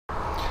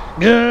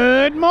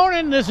Good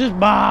morning, this is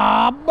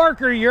Bob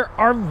Barker, your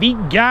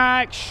RV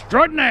guy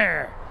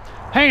extraordinaire.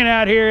 Hanging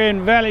out here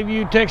in Valley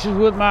View, Texas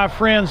with my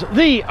friends,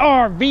 the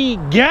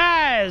RV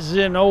guys.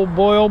 And oh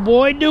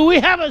boy, do we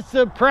have a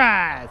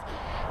surprise.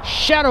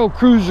 Shadow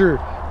Cruiser,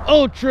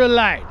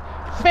 ultralight,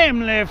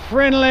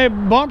 family-friendly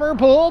bumper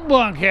pull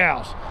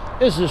bunkhouse.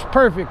 This is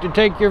perfect to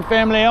take your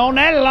family on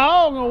that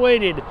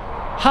long-awaited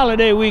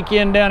holiday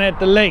weekend down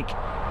at the lake,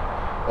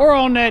 or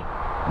on that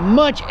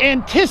much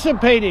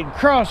anticipated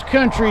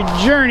cross-country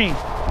journey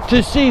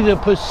to see the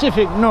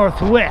Pacific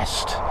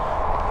Northwest.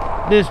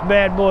 This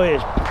bad boy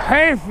is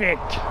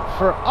perfect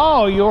for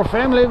all your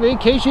family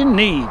vacation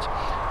needs.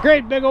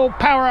 Great big old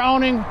power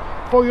awning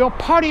for your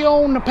party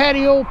on the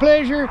patio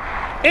pleasure.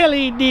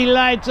 LED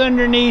lights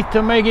underneath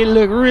to make it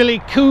look really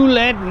cool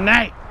at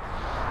night.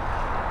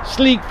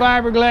 Sleek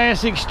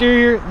fiberglass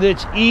exterior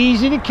that's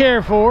easy to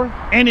care for,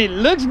 and it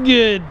looks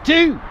good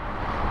too.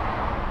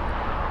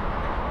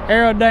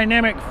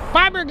 Aerodynamic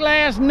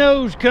fiberglass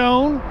nose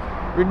cone,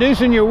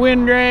 reducing your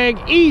wind drag,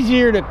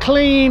 easier to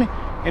clean,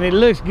 and it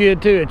looks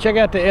good too. Check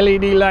out the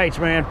LED lights,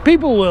 man.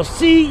 People will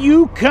see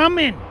you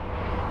coming.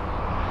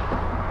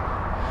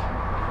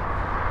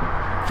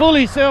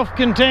 Fully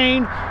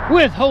self-contained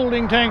with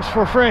holding tanks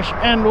for fresh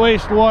and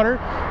wastewater,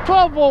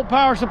 12-volt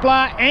power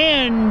supply,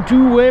 and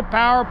two-way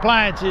power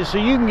appliances, so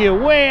you can get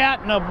way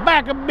out in the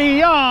back of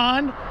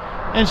beyond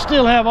and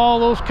still have all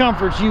those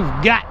comforts you've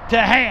got to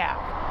have.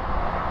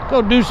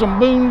 Go do some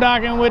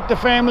boondocking with the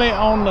family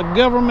on the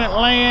government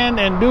land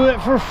and do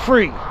it for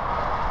free.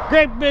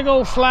 Great big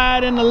old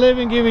slide in the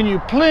living, giving you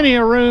plenty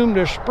of room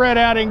to spread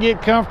out and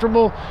get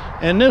comfortable.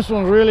 And this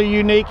one's really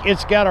unique.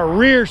 It's got a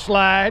rear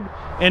slide,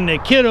 and the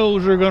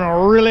kiddos are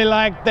gonna really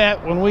like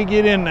that when we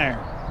get in there.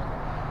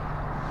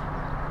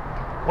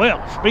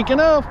 Well, speaking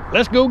of,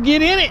 let's go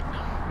get in it.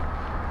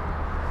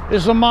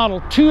 This is a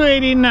model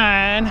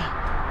 289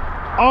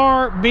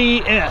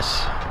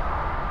 RBS.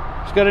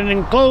 It's got an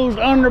enclosed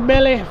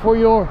underbelly for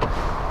your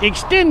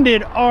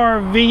extended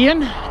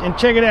RVing, and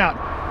check it out.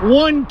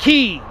 One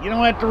key. You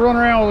don't have to run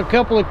around with a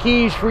couple of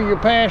keys for your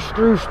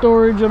pass-through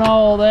storage and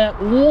all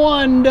that.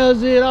 One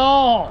does it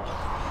all.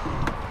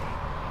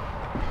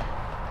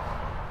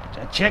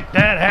 So check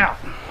that out.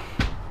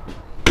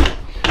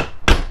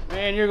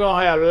 Man, you're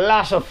gonna have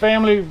lots of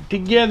family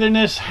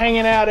togetherness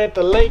hanging out at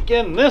the lake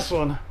in this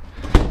one.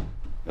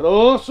 Got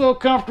also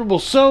comfortable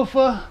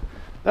sofa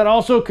that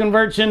also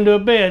converts into a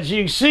bed, so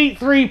you can seat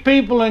 3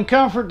 people in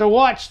comfort to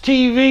watch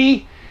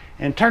TV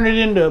and turn it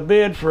into a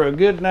bed for a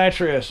good night's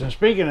rest. And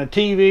speaking of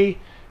TV,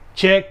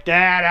 check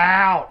that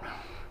out.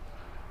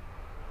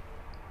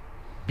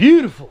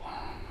 Beautiful.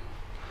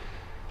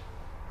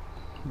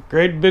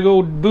 Great big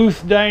old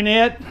booth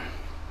dinette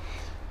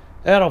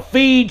that'll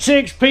feed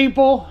 6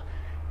 people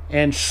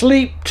and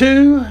sleep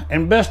 2,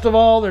 and best of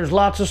all, there's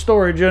lots of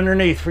storage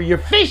underneath for your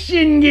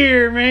fishing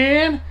gear,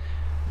 man.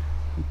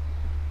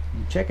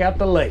 Check out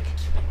the lake.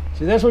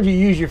 See, that's what you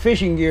use your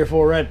fishing gear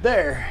for right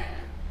there.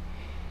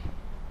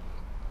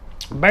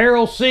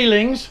 Barrel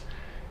ceilings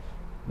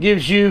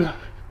gives you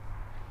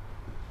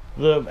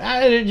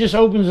it just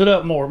opens it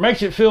up more,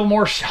 makes it feel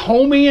more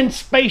homey and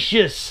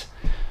spacious.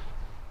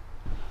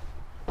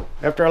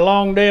 After a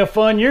long day of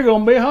fun, you're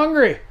gonna be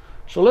hungry,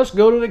 so let's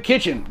go to the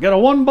kitchen. Got a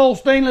 1-bowl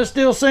stainless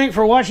steel sink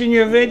for washing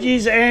your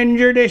veggies and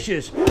your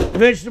dishes.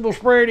 Vegetable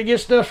sprayer to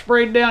get stuff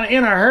sprayed down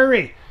in a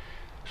hurry.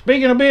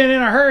 Speaking of being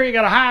in a hurry, you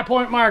got a high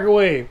point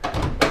microwave.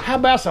 How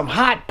about some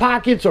hot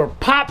pockets or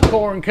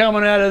popcorn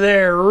coming out of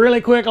there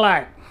really quick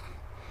like?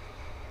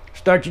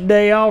 Start your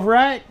day off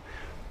right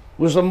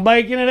with some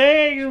bacon and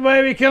eggs,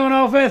 baby, coming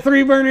off that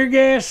 3-burner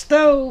gas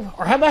stove.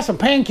 Or how about some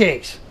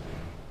pancakes?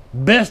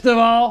 Best of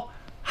all,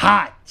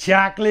 hot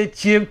chocolate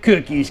chip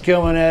cookies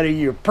coming out of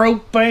your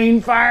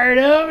propane fired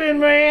oven,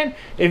 man.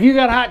 If you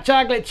got hot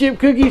chocolate chip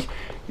cookies,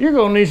 you're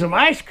gonna need some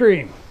ice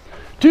cream.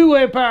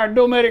 2-way powered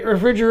Dometic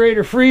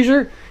refrigerator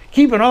freezer,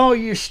 keeping all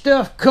your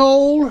stuff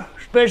cold,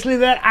 especially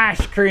that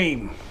ice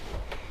cream.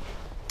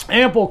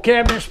 Ample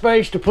cabinet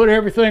space to put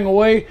everything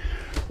away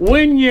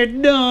when you're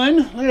done.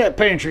 Look at that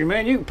pantry,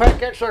 man. You can pack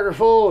that sucker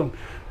full and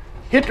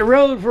hit the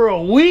road for a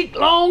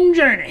week-long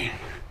journey.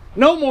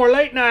 No more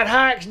late night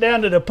hikes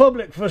down to the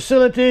public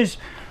facilities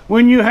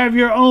when you have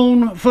your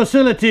own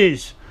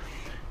facilities.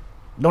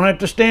 Don't have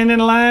to stand in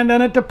line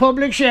down at the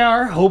public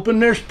shower hoping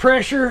there's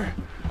pressure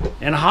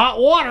and hot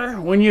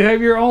water when you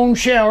have your own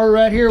shower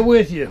right here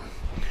with you.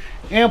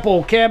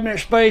 Ample cabinet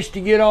space to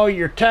get all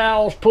your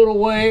towels put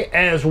away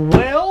as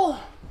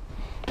well.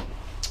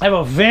 Have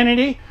a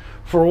vanity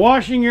for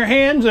washing your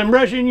hands and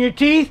brushing your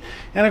teeth.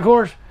 And of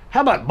course,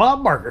 how about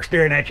Bob Barker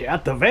staring at you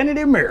out the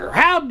vanity mirror?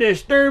 How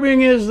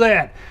disturbing is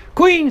that?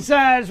 Queen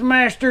size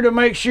master to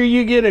make sure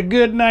you get a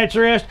good night's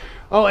rest.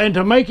 Oh, and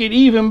to make it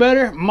even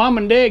better, Mom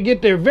and Dad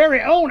get their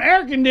very own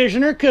air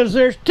conditioner because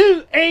there's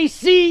 2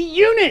 AC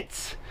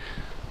units.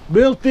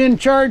 Built-in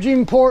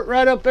charging port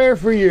right up there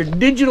for your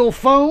digital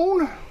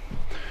phone.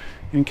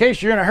 In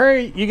case you're in a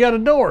hurry, you got a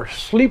door.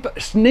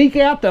 Sneak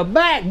out the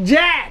back,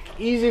 Jack.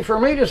 Easy for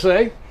me to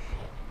say.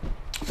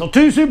 So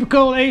 2 super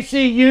cold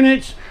AC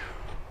units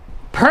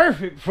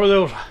Perfect for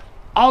those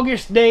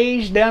August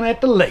days down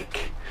at the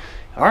lake.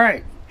 All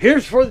right,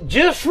 here's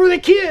just for the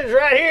kids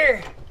right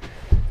here.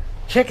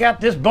 Check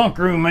out this bunk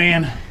room,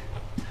 man.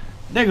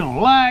 They're gonna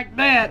like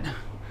that.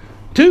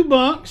 2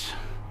 bunks,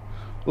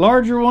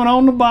 larger one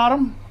on the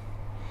bottom.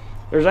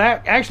 There's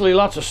actually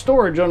lots of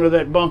storage under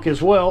that bunk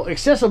as well,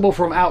 accessible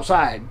from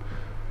outside.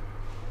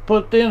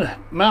 Put in a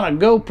mount of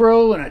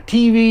GoPro and a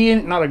TV in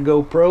it, not a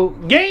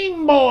GoPro,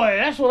 Game Boy,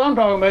 that's what I'm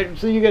talking about.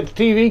 So you got the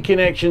TV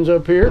connections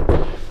up here,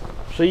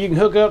 so you can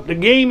hook up the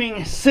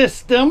gaming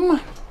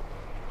system.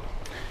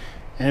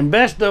 And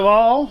best of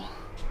all,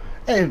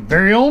 a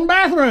very own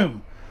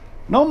bathroom.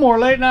 No more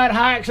late night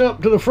hikes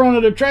up to the front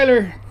of the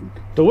trailer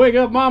to wake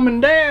up mom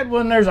and dad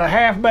when there's a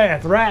half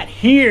bath right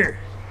here.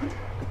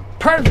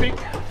 Perfect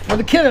for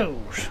the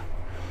kiddos.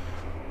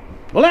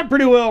 Well, that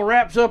pretty well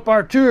wraps up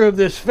our tour of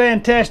this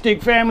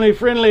fantastic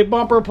family-friendly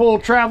bumper pull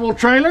travel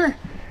trailer.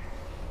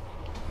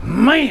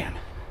 Man,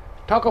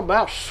 talk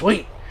about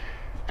sweet.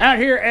 Out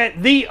here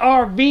at the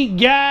RV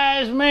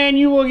Guys, man,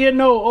 you will get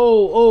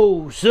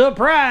no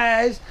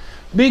surprise,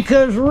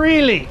 because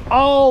really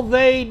all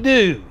they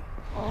do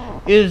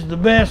is the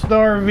best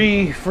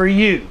RV for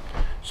you.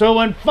 So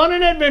when fun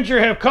and adventure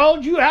have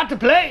called you out to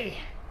play,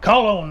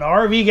 call on the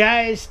RV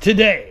Guys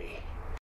today.